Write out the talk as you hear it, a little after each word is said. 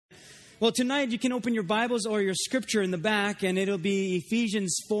Well, tonight you can open your Bibles or your scripture in the back, and it'll be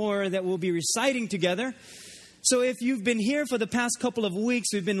Ephesians 4 that we'll be reciting together. So if you've been here for the past couple of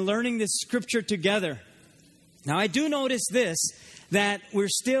weeks, we've been learning this scripture together. Now, I do notice this, that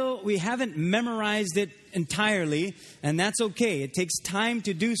we haven't memorized it entirely, and that's okay. It takes time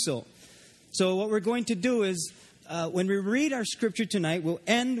to do so. So what we're going to do is, when we read our scripture tonight, we'll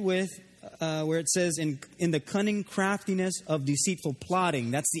end with where it says, in the cunning craftiness of deceitful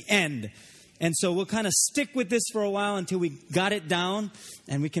plotting. That's the end. And so we'll kind of stick with this for a while until we got it down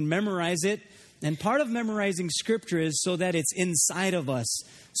and we can memorize it. And part of memorizing scripture is so that it's inside of us.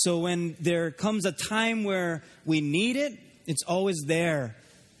 So when there comes a time where we need it, it's always there.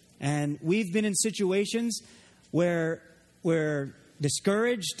 And we've been in situations where we're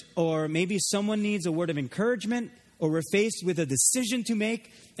discouraged, or maybe someone needs a word of encouragement, or we're faced with a decision to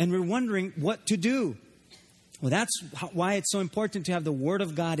make, and we're wondering what to do. Well, that's why it's so important to have the Word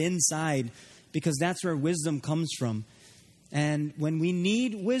of God inside, because that's where wisdom comes from. And when we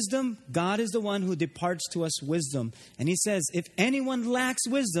need wisdom, God is the one who departs to us wisdom. And He says, if anyone lacks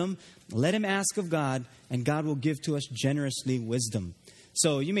wisdom, let him ask of God, and God will give to us generously wisdom.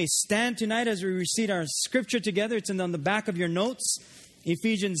 So you may stand tonight as we recite our scripture together. It's on the back of your notes,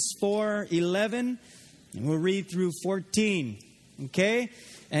 Ephesians 4:11. And we'll read through 14, okay?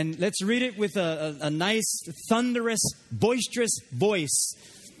 And let's read it with a nice, thunderous, boisterous voice.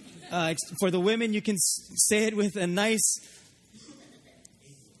 For the women, you can say it with a nice,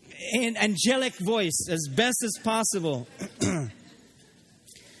 angelic voice, as best as possible.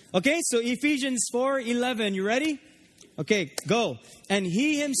 Okay, so Ephesians 4:11, you ready? Okay, go. And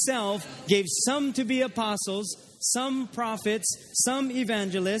He Himself gave some to be apostles, some prophets, some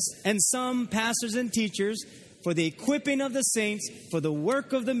evangelists, and some pastors and teachers for the equipping of the saints, for the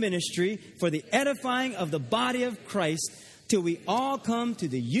work of the ministry, for the edifying of the body of Christ, till we all come to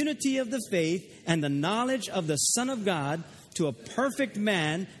the unity of the faith and the knowledge of the Son of God, to a perfect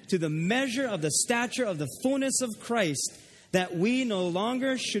man, to the measure of the stature of the fullness of Christ, that we no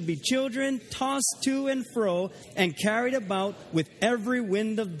longer should be children, tossed to and fro and carried about with every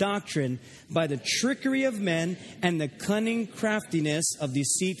wind of doctrine by the trickery of men and the cunning craftiness of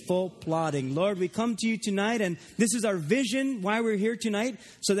deceitful plotting. Lord, we come to you tonight, and this is our vision, why we're here tonight,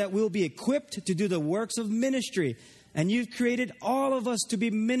 so that we'll be equipped to do the works of ministry. And you've created all of us to be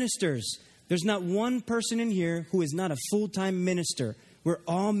ministers. There's not one person in here who is not a full-time minister. We're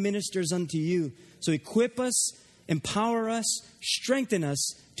all ministers unto you. So equip us, empower us, strengthen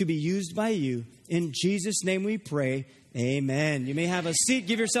us to be used by you. In Jesus' name we pray. Amen. You may have a seat.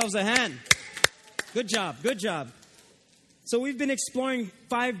 Give yourselves a hand. Good job. Good job. So we've been exploring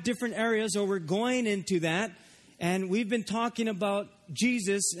 5 different areas, or we're going into that. And we've been talking about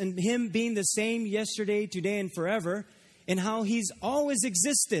Jesus and Him being the same yesterday, today, and forever, and how He's always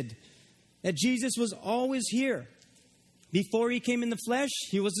existed. That Jesus was always here. Before He came in the flesh,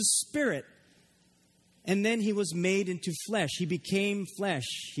 He was a spirit. And then He was made into flesh. He became flesh.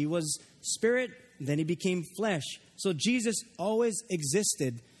 He was spirit, then He became flesh. So Jesus always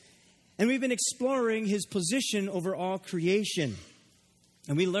existed. And we've been exploring His position over all creation.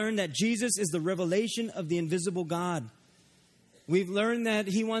 And we learned that Jesus is the revelation of the invisible God. We've learned that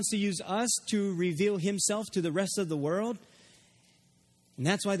He wants to use us to reveal Himself to the rest of the world. And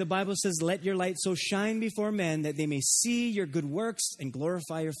that's why the Bible says, let your light so shine before men that they may see your good works and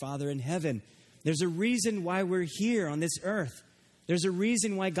glorify your Father in heaven. There's a reason why we're here on this earth. There's a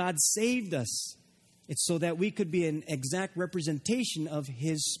reason why God saved us. It's so that we could be an exact representation of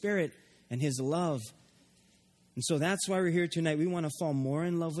His Spirit and His love. And so that's why we're here tonight. We want to fall more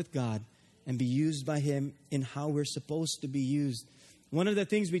in love with God and be used by Him in how we're supposed to be used. One of the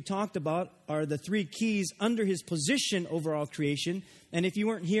things we talked about are the 3 keys under His position over all creation. And if you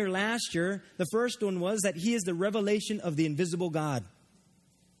weren't here last year, the first one was that He is the revelation of the invisible God.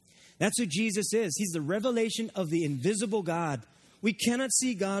 That's who Jesus is. He's the revelation of the invisible God. We cannot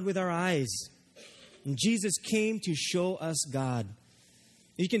see God with our eyes. And Jesus came to show us God.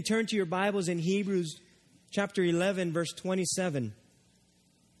 You can turn to your Bibles in Hebrews chapter 11, verse 27.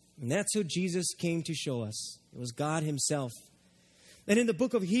 And that's who Jesus came to show us. It was God Himself. And in the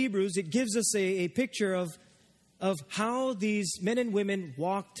book of Hebrews, it gives us a picture of how these men and women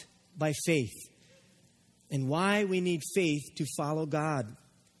walked by faith and why we need faith to follow God.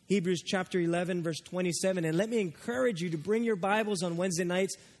 Hebrews chapter 11, verse 27. And let me encourage you to bring your Bibles on Wednesday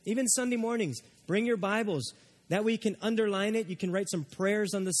nights, even Sunday mornings. Bring your Bibles. That way you can underline it. You can write some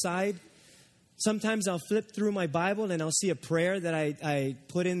prayers on the side. Sometimes I'll flip through my Bible and I'll see a prayer that I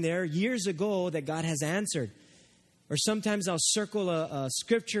put in there years ago that God has answered. Or sometimes I'll circle a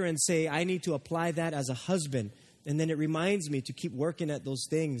scripture and say, I need to apply that as a husband. And then it reminds me to keep working at those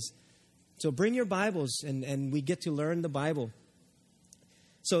things. So bring your Bibles, and we get to learn the Bible.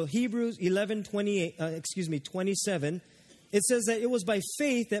 So Hebrews 27, it says that it was by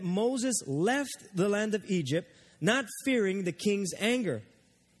faith that Moses left the land of Egypt, not fearing the king's anger.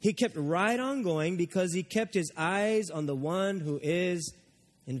 He kept right on going because he kept his eyes on the one who is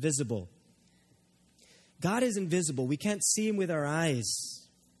invisible. God is invisible. We can't see him with our eyes.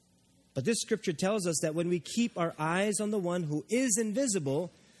 But this scripture tells us that when we keep our eyes on the one who is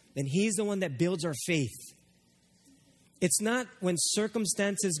invisible, then he's the one that builds our faith. It's not when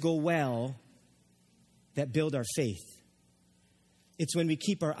circumstances go well that build our faith. It's when we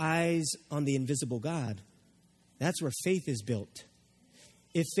keep our eyes on the invisible God. That's where faith is built.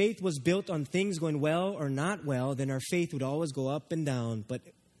 If faith was built on things going well or not well, then our faith would always go up and down. But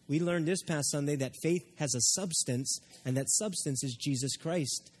we learned this past Sunday that faith has a substance, and that substance is Jesus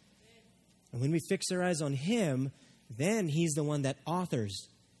Christ. And when we fix our eyes on him, then he's the one that authors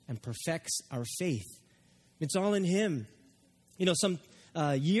and perfects our faith. It's all in him. You know, some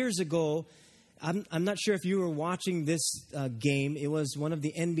years ago, I'm not sure if you were watching this game. It was one of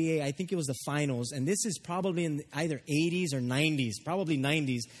the NBA, I think it was the finals. And this is probably in either 80s or 90s, probably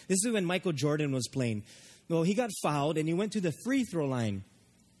 90s. This is when Michael Jordan was playing. Well, he got fouled and he went to the free throw line.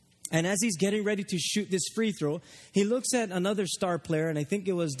 And as he's getting ready to shoot this free throw, he looks at another star player, and I think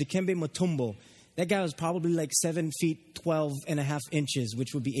it was Dikembe Mutombo. That guy was probably like 7 feet, 12 and a half inches,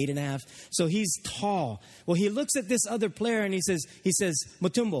 which would be 8.5. So he's tall. Well, he looks at this other player and he says,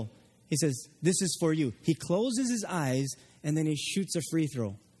 Mutombo, he says, this is for you. He closes his eyes and then he shoots a free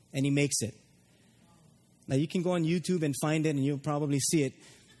throw and he makes it. Now you can go on YouTube and find it and you'll probably see it.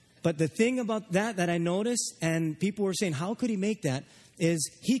 But the thing about that I noticed, and people were saying, how could he make that? Is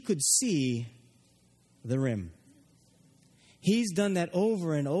he could see the rim. He's done that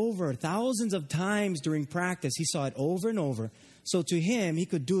over and over, thousands of times during practice. He saw it over and over. So to him, he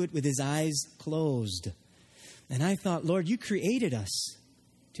could do it with his eyes closed. And I thought, Lord, you created us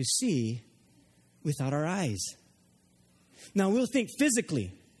to see without our eyes. Now, we'll think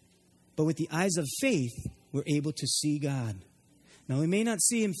physically, but with the eyes of faith, we're able to see God. Now, we may not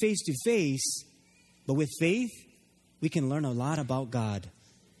see him face to face, but with faith, we can learn a lot about God.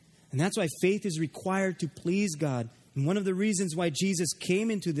 And that's why faith is required to please God. And one of the reasons why Jesus came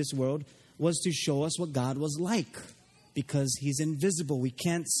into this world was to show us what God was like, because he's invisible. We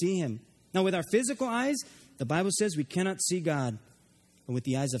can't see him. Now, with our physical eyes, the Bible says we cannot see God. But with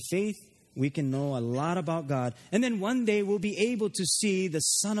the eyes of faith, we can know a lot about God. And then one day we'll be able to see the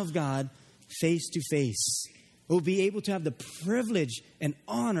Son of God face to face. We'll be able to have the privilege and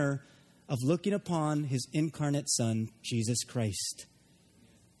honor of looking upon his incarnate Son, Jesus Christ.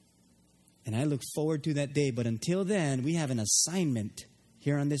 And I look forward to that day. But until then, we have an assignment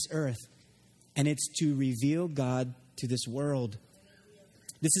here on this earth. And it's to reveal God to this world.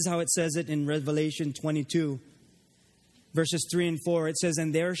 This is how it says it in Revelation 22, verses 3 and 4. It says,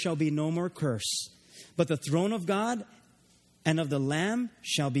 and there shall be no more curse, but the throne of God and of the Lamb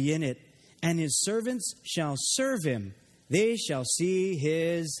shall be in it, and his servants shall serve him. They shall see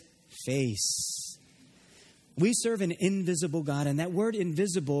his face. We serve an invisible God, and that word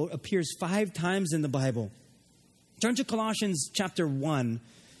invisible appears 5 times in the Bible. Turn to Colossians chapter 1,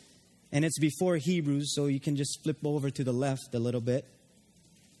 and it's before Hebrews, so you can just flip over to the left a little bit.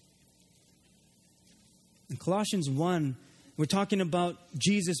 In Colossians 1, we're talking about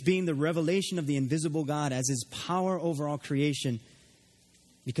Jesus being the revelation of the invisible God as his power over all creation,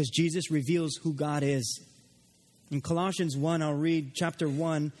 because Jesus reveals who God is. In Colossians 1, I'll read chapter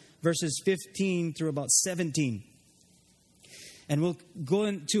 1, verses 15 through about 17. And we'll go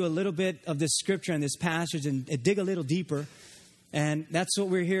into a little bit of this scripture and this passage and dig a little deeper. And that's what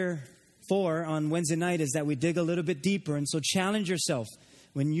we're here for on Wednesday night, is that we dig a little bit deeper. And so challenge yourself.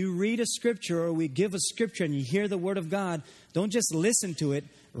 When you read a scripture or we give a scripture and you hear the word of God, don't just listen to it.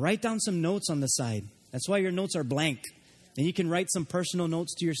 Write down some notes on the side. That's why your notes are blank. And you can write some personal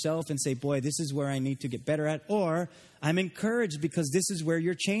notes to yourself and say, boy, this is where I need to get better at. Or, I'm encouraged because this is where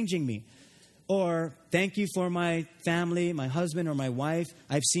you're changing me. Or, thank you for my family, my husband or my wife.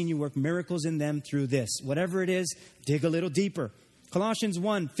 I've seen you work miracles in them through this. Whatever it is, dig a little deeper. Colossians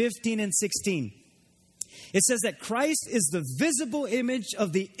 1, 15 and 16. It says that Christ is the visible image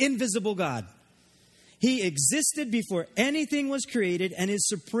of the invisible God. He existed before anything was created and is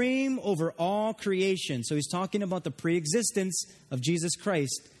supreme over all creation. So he's talking about the pre-existence of Jesus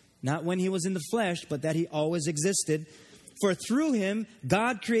Christ. Not when he was in the flesh, but that he always existed. For through him,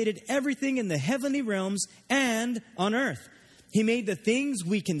 God created everything in the heavenly realms and on earth. He made the things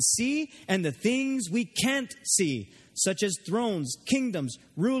we can see and the things we can't see, such as thrones, kingdoms,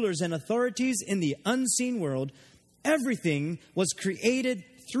 rulers, and authorities in the unseen world. Everything was created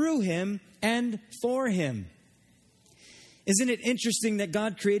through him and for Him. Isn't it interesting that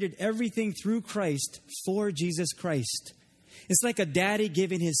God created everything through Christ for Jesus Christ? It's like a daddy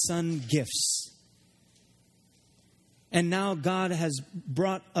giving his son gifts. And now God has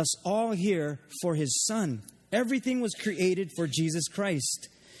brought us all here for His Son. Everything was created for Jesus Christ.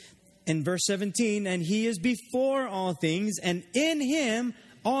 In verse 17, and He is before all things, and in Him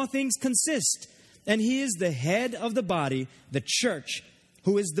all things consist. And He is the head of the body, the church,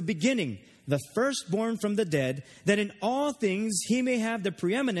 who is the beginning, the firstborn from the dead, that in all things He may have the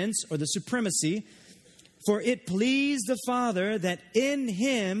preeminence or the supremacy. For it pleased the Father that in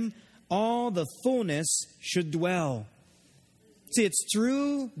Him all the fullness should dwell. See, it's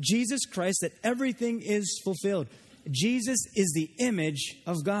through Jesus Christ that everything is fulfilled. Jesus is the image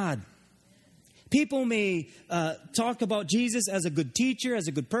of God. People may talk about Jesus as a good teacher, as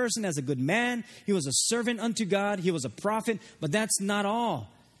a good person, as a good man. He was a servant unto God. He was a prophet. But that's not all.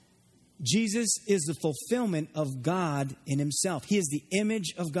 Jesus is the fulfillment of God in Himself. He is the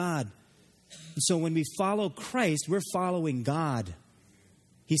image of God. So when we follow Christ, we're following God.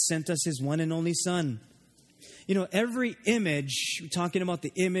 He sent us His one and only Son. You know, every image, we're talking about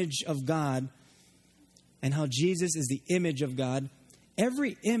the image of God and how Jesus is the image of God.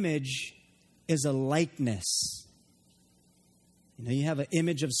 Every image is a likeness. You know, you have an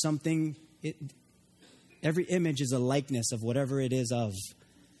image of something. Every image is a likeness of whatever it is of.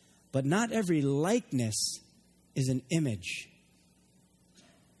 But not every likeness is an image.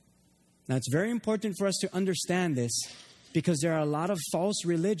 Now, it's very important for us to understand this because there are a lot of false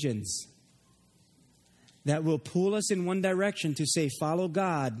religions that will pull us in one direction to say, follow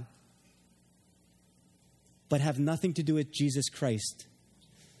God, but have nothing to do with Jesus Christ.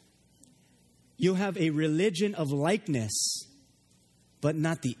 You have a religion of likeness, but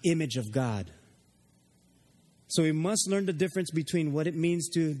not the image of God. So we must learn the difference between what it means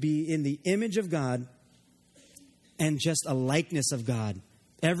to be in the image of God and just a likeness of God.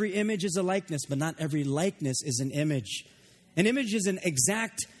 Every image is a likeness, but not every likeness is an image. An image is an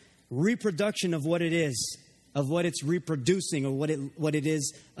exact reproduction of what it is, of what it's reproducing, or what it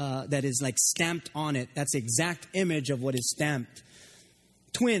is that is like stamped on it. That's the exact image of what is stamped.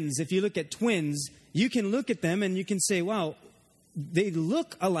 Twins, if you look at twins, you can look at them and you can say, wow, they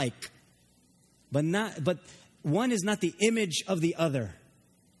look alike, but one is not the image of the other.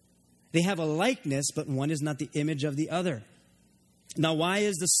 They have a likeness, but one is not the image of the other. Now, why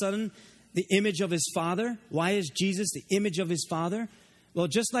is the Son the image of His Father? Why is Jesus the image of His Father? Well,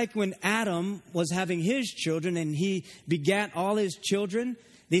 just like when Adam was having his children and he begat all his children,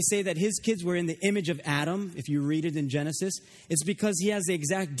 they say that his kids were in the image of Adam. If you read it in Genesis, it's because he has the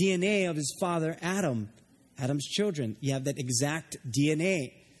exact DNA of his father Adam. Adam's children, you have that exact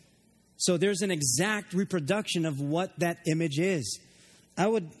DNA. So there's an exact reproduction of what that image is. I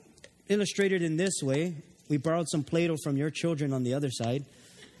would illustrate it in this way. We borrowed some Play-Doh from your children on the other side.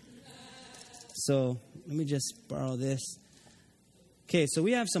 So let me just borrow this. Okay, so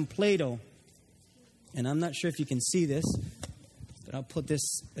we have some Play-Doh. And I'm not sure if you can see this, but I'll put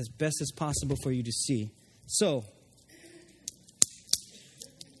this as best as possible for you to see. So,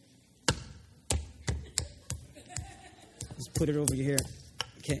 let's put it over here.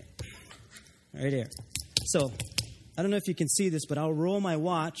 Okay, right there. So, I don't know if you can see this, but I'll roll my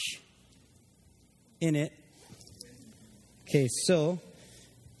watch in it. Okay, so,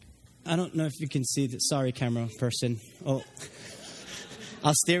 I don't know if you can see this. Sorry, camera person. Oh,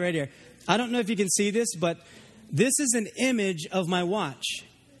 I'll stay right here. I don't know if you can see this, but this is an image of my watch.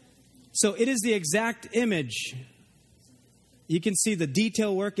 So it is the exact image. You can see the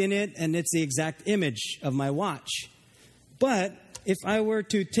detail work in it, and it's the exact image of my watch. But if I were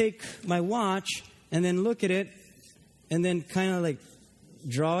to take my watch and then look at it and then kind of like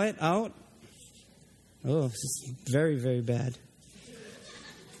draw it out. Oh, this is very, very bad.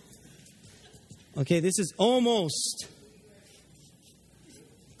 Okay, this is almost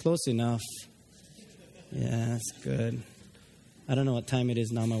close enough. Yeah, that's good. I don't know what time it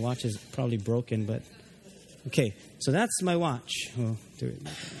is now. My watch is probably broken, but okay. So that's my watch. Oh, do it.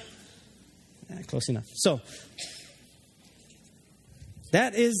 Yeah, close enough. So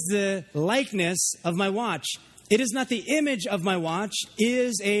that is the likeness of my watch. It is not the image of my watch. It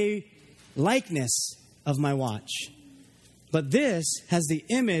is a likeness of my watch. But this has the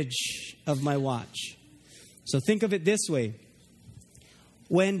image of my watch. So think of it this way.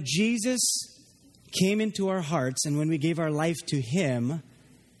 When Jesus came into our hearts and when we gave our life to Him,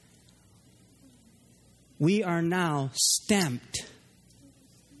 we are now stamped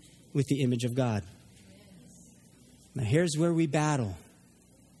with the image of God. Now here's where we battle.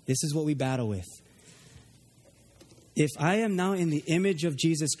 This is what we battle with. If I am now in the image of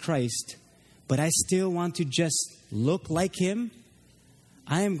Jesus Christ, but I still want to just look like Him,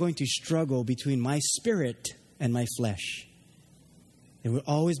 I am going to struggle between my spirit and my flesh. There will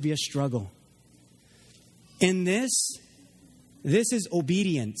always be a struggle. In this is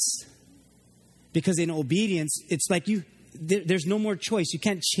obedience. Because in obedience, it's like there's no more choice. You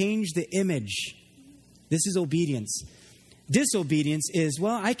can't change the image. This is obedience. Disobedience is,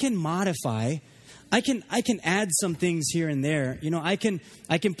 well, I can modify. I can add some things here and there. I can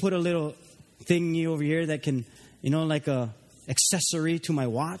put a little thingy over here that can, like a accessory to my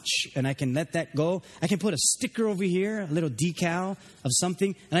watch, and I can let that go. I can put a sticker over here, a little decal of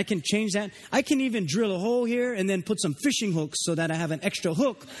something, and I can change that. I can even drill a hole here and then put some fishing hooks so that I have an extra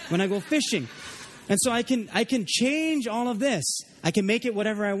hook when I go fishing. And so I can change all of this. I can make it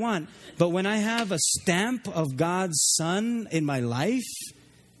whatever I want. But when I have a stamp of God's Son in my life,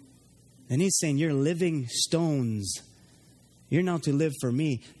 then He's saying, you're living stones. You're now to live for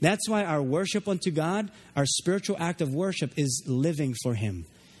me. That's why our worship unto God, our spiritual act of worship, is living for Him.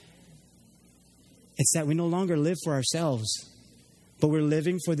 It's that we no longer live for ourselves, but we're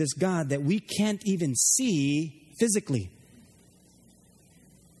living for this God that we can't even see physically.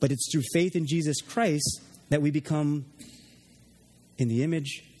 But it's through faith in Jesus Christ that we become in the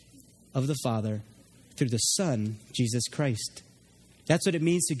image of the Father through the Son, Jesus Christ. That's what it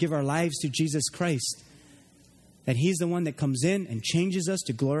means to give our lives to Jesus Christ. That He's the one that comes in and changes us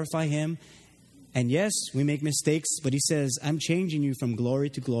to glorify Him. And yes, we make mistakes, but He says, I'm changing you from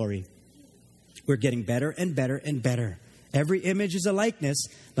glory to glory. We're getting better and better and better. Every image is a likeness,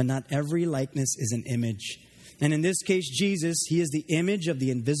 but not every likeness is an image. And in this case, Jesus, He is the image of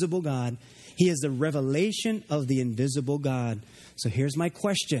the invisible God. He is the revelation of the invisible God. So here's my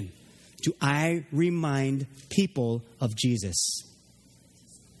question. Do I remind people of Jesus?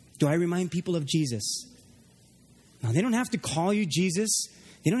 Do I remind people of Jesus? Now, they don't have to call you Jesus.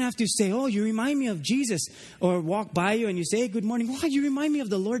 They don't have to say, oh, you remind me of Jesus. Or walk by you and you say, hey, good morning. Why, you remind me of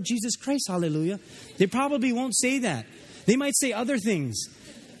the Lord Jesus Christ. Hallelujah. They probably won't say that. They might say other things.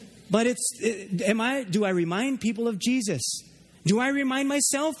 But do I remind people of Jesus? Do I remind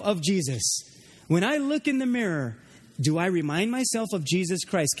myself of Jesus? When I look in the mirror, do I remind myself of Jesus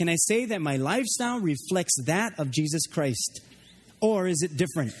Christ? Can I say that my lifestyle reflects that of Jesus Christ? Or is it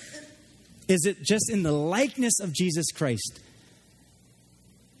different? Is it just in the likeness of Jesus Christ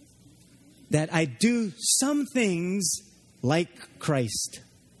that I do some things like Christ,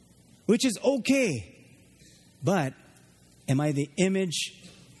 which is okay, but am I the image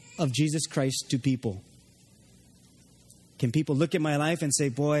of Jesus Christ to people? Can people look at my life and say,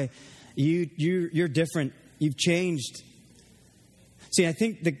 boy, you're different. You've changed. See, I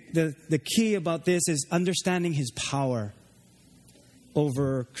think the key about this is understanding His power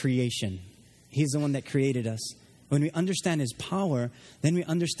over creation. He's the one that created us. When we understand His power, then we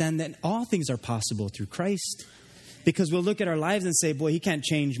understand that all things are possible through Christ. Because we'll look at our lives and say, boy, He can't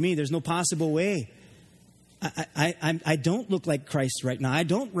change me. There's no possible way. I don't look like Christ right now. I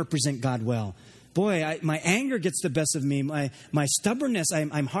don't represent God well. Boy, my anger gets the best of me. My stubbornness,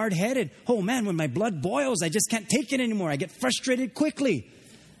 I'm hard-headed. Oh man, when my blood boils, I just can't take it anymore. I get frustrated quickly.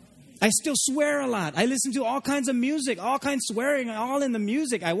 I still swear a lot. I listen to all kinds of music, all kinds of swearing, all in the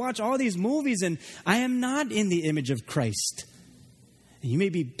music. I watch all these movies, and I am not in the image of Christ. And you may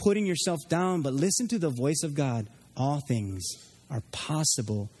be putting yourself down, but listen to the voice of God. All things are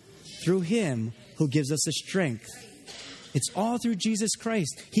possible through Him who gives us the strength. It's all through Jesus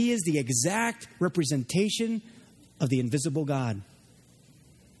Christ. He is the exact representation of the invisible God.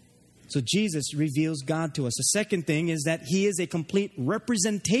 So Jesus reveals God to us. The second thing is that He is a complete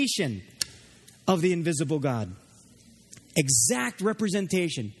representation of the invisible God. Exact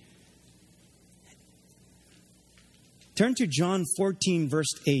representation. Turn to John 14,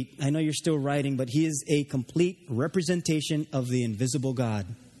 verse 8. I know you're still writing, but He is a complete representation of the invisible God.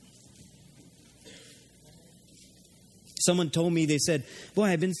 Someone told me, they said, boy,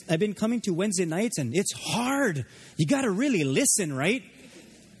 I've been coming to Wednesday nights and it's hard. You got to really listen, right?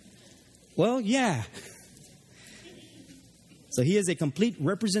 Well, yeah. So He is a complete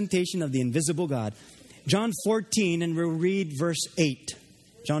representation of the invisible God. John 14, and we'll read verse 8.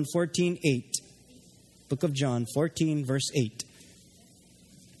 John 14, 8. Book of John 14, verse 8.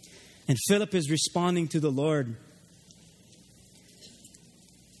 And Philip is responding to the Lord.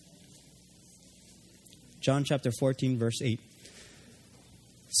 John chapter 14, verse 8.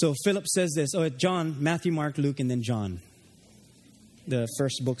 So Philip says this. Oh, John, Matthew, Mark, Luke, and then John. The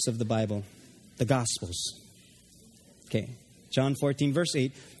first books of the Bible. The Gospels. Okay. John 14, verse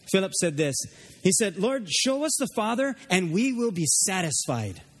 8. Philip said this. He said, Lord, show us the Father and we will be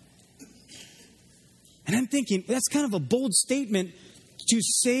satisfied. And I'm thinking, that's kind of a bold statement to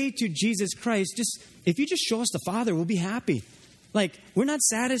say to Jesus Christ, if you just show us the Father, we'll be happy. Like, we're not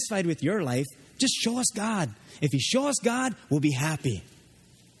satisfied with your life. Just show us God. If you show us God, we'll be happy.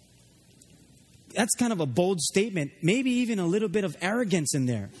 That's kind of a bold statement, maybe even a little bit of arrogance in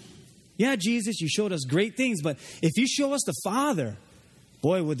there. Yeah, Jesus, you showed us great things, but if you show us the Father,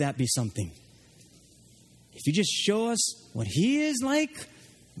 boy, would that be something. If you just show us what He is like,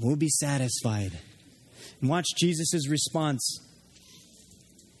 we'll be satisfied. And watch Jesus' response.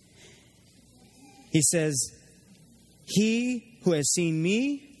 He says, he who has seen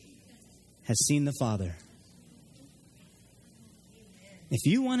me has seen the Father. If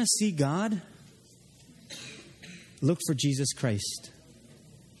you want to see God, look for Jesus Christ.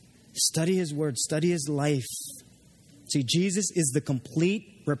 Study His Word. Study His life. See, Jesus is the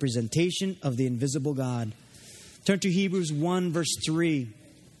complete representation of the invisible God. Turn to Hebrews 1 verse 3.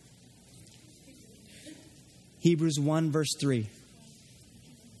 Hebrews 1 verse 3.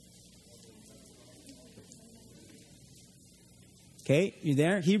 Okay, you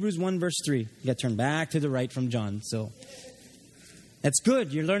there? Hebrews 1 verse 3. You got to turn back to the right from John. So that's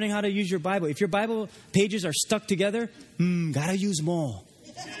good. You're learning how to use your Bible. If your Bible pages are stuck together, gotta use more.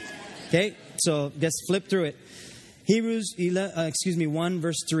 Okay, so just flip through it. Hebrews 1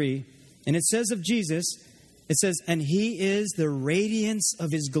 verse 3. And it says of Jesus, it says, and He is the radiance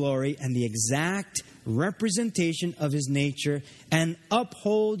of His glory and the exact representation of His nature, and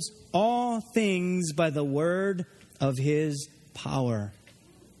upholds all things by the word of His power.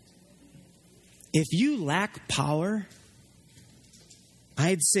 If you lack power,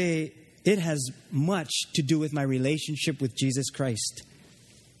 I'd say it has much to do with my relationship with Jesus Christ.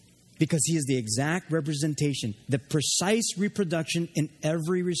 Because He is the exact representation, the precise reproduction in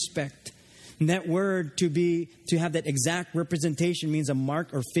every respect. And that word to have that exact representation means a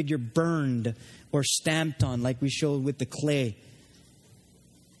mark or figure burned or stamped on, like we showed with the clay.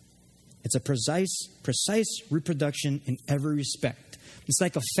 It's a precise reproduction in every respect. It's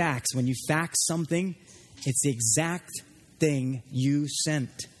like a fax. When you fax something, it's the exact thing you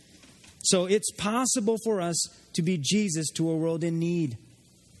sent. So it's possible for us to be Jesus to a world in need.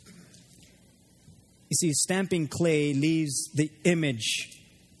 You see, stamping clay leaves the image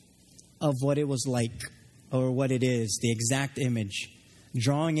of what it was like or what it is, the exact image.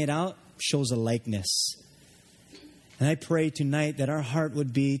 Drawing it out shows a likeness. And I pray tonight that our heart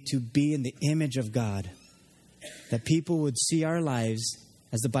would be to be in the image of God, that people would see our lives,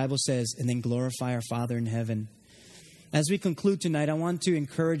 as the Bible says, and then glorify our Father in heaven. As we conclude tonight, I want to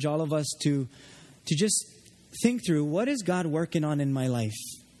encourage all of us to just think through, what is God working on in my life?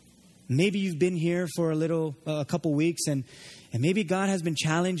 Maybe you've been here for a couple weeks, and maybe God has been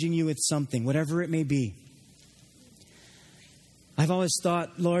challenging you with something, whatever it may be. I've always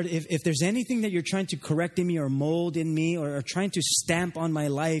thought, Lord, if there's anything that you're trying to correct in me or mold in me or trying to stamp on my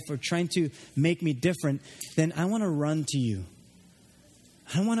life or trying to make me different, then I want to run to you.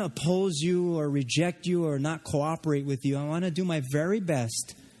 I don't want to oppose you or reject you or not cooperate with you. I want to do my very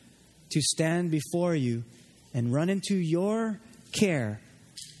best to stand before you and run into your care,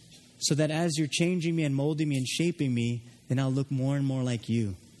 so that as you're changing me and molding me and shaping me, then I'll look more and more like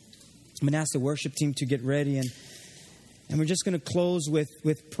you. I'm going to ask the worship team to get ready, and we're just going to close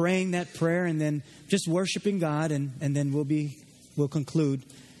with praying that prayer and then just worshiping God, and then we'll conclude.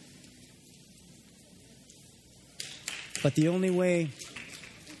 But the only way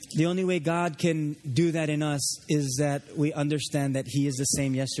God can do that in us is that we understand that He is the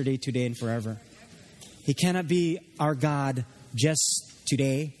same yesterday, today, and forever. He cannot be our God just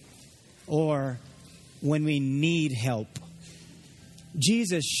today or when we need help.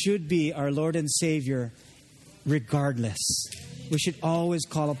 Jesus should be our Lord and Savior regardless. We should always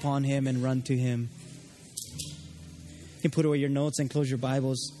call upon Him and run to Him. You can put away your notes and close your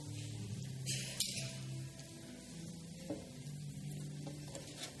Bibles.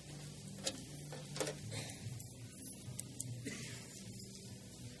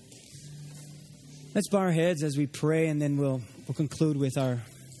 Let's bow our heads as we pray, and then we'll conclude with our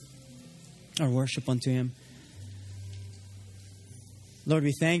worship unto Him. Lord,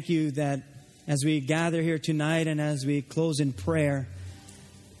 we thank You that as we gather here tonight and as we close in prayer,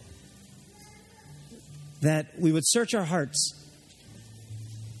 that we would search our hearts,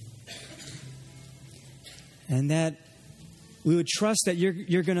 and that we would trust that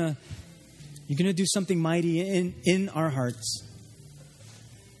you're gonna do something mighty in our hearts.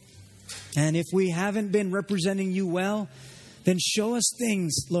 And if we haven't been representing You well, then show us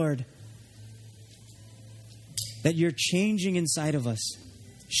things, Lord, that You're changing inside of us.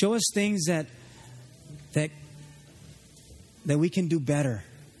 Show us things that we can do better.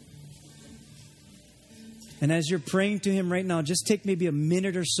 And as you're praying to Him right now, just take maybe a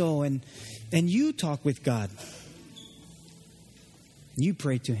minute or so and you talk with God. You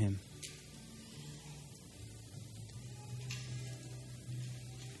pray to Him.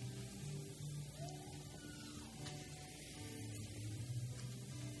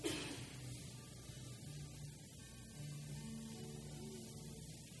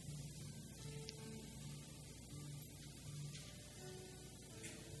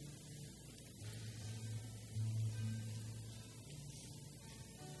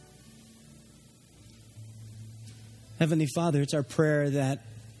 Heavenly Father, it's our prayer that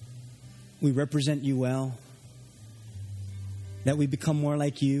we represent You well, that we become more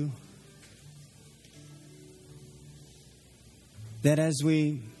like You, that as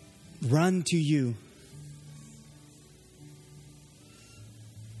we run to You,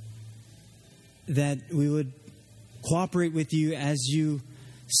 that we would cooperate with You as You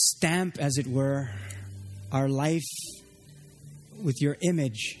stamp, as it were, our life with Your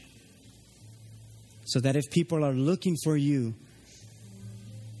image, so that if people are looking for You,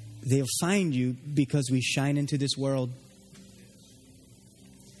 they'll find You because we shine into this world.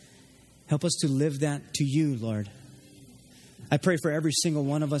 Help us to live that to You, Lord. I pray for every single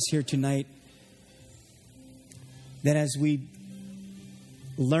one of us here tonight, that as we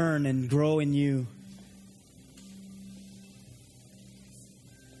learn and grow in You,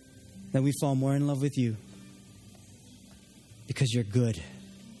 that we fall more in love with You, because You're good.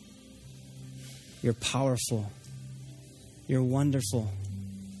 You're powerful. You're wonderful.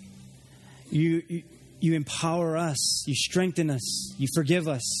 You empower us. You strengthen us. You forgive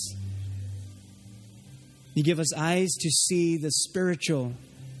us. You give us eyes to see the spiritual.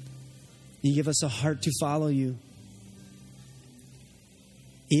 You give us a heart to follow You,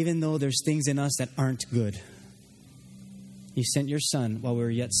 even though there's things in us that aren't good. You sent Your Son while we were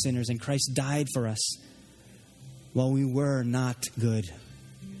yet sinners, and Christ died for us while we were not good.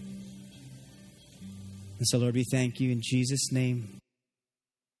 And so, Lord, we thank You in Jesus' name.